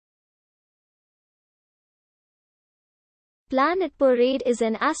Planet Parade is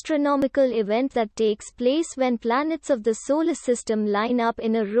an astronomical event that takes place when planets of the solar system line up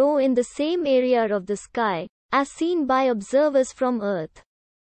in a row in the same area of the sky, as seen by observers from Earth.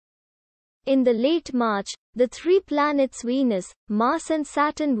 In the late March, the three planets Venus, Mars and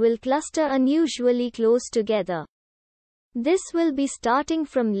Saturn will cluster unusually close together. This will be starting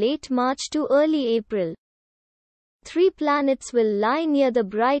from late March to early April. Three planets will lie near the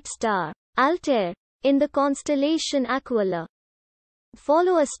bright star, Altair, in the constellation Aquila.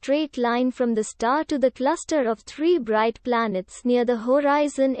 Follow a straight line from the star to the cluster of three bright planets near the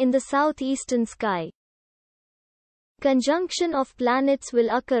horizon in the southeastern sky. Conjunction of planets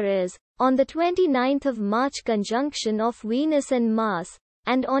will occur as, on the 29th of March conjunction of Venus and Mars,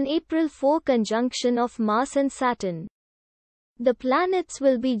 and on April 4 conjunction of Mars and Saturn. The planets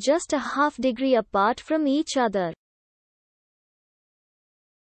will be just a half-degree apart from each other.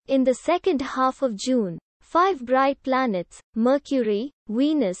 In the second half of June, five bright planets, Mercury,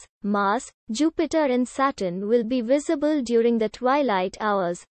 Venus, Mars, Jupiter and Saturn will be visible during the twilight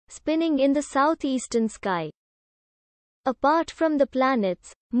hours, spinning in the southeastern sky. Apart from the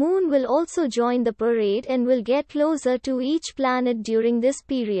planets, Moon will also join the parade and will get closer to each planet during this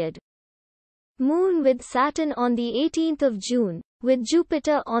period. Moon with Saturn on the 18th of June, with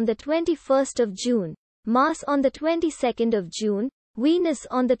Jupiter on the 21st of June, Mars on the 22nd of June, Venus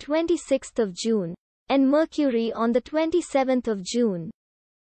on the 26th of June, and Mercury on the 27th of June.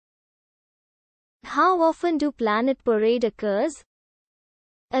 How often do planet parade occurs?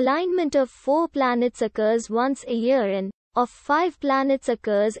 Alignment of 4 planets occurs once a year and, of 5 planets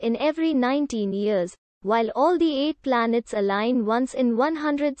occurs in every 19 years, while all the 8 planets align once in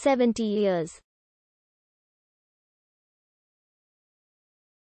 170 years.